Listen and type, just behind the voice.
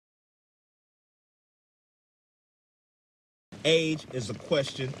Age is a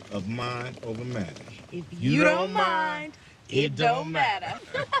question of mind over matter. If you don't mind, it don't matter.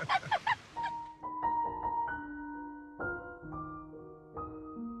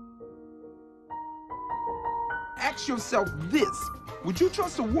 Ask yourself this. Would you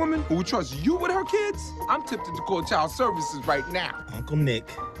trust a woman who would trust you with her kids? I'm tempted to call child services right now. Uncle Nick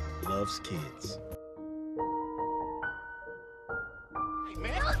loves kids. Hey,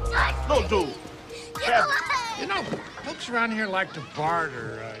 man. No, dude. You know, folks around here like to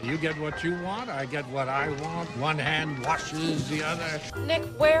barter. You get what you want, I get what I want. One hand washes the other. Nick,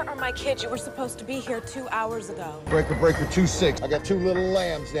 where are my kids? You were supposed to be here 2 hours ago. Breaker 2-6. I got 2 little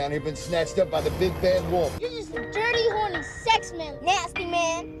lambs down here, been snatched up by the big bad wolf. You're just a dirty, horny sex man. Nasty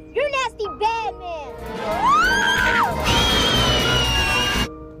man. You're a nasty bad man.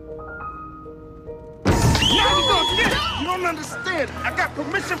 Now you gonna get it! You don't understand. I got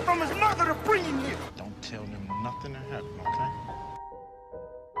permission from his mother to bring him here. Don't tell him nothing to happen, okay?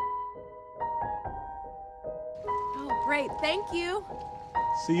 Oh, great. Thank you.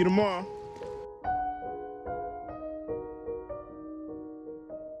 See you tomorrow.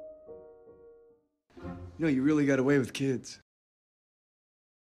 You know, you really got away with kids.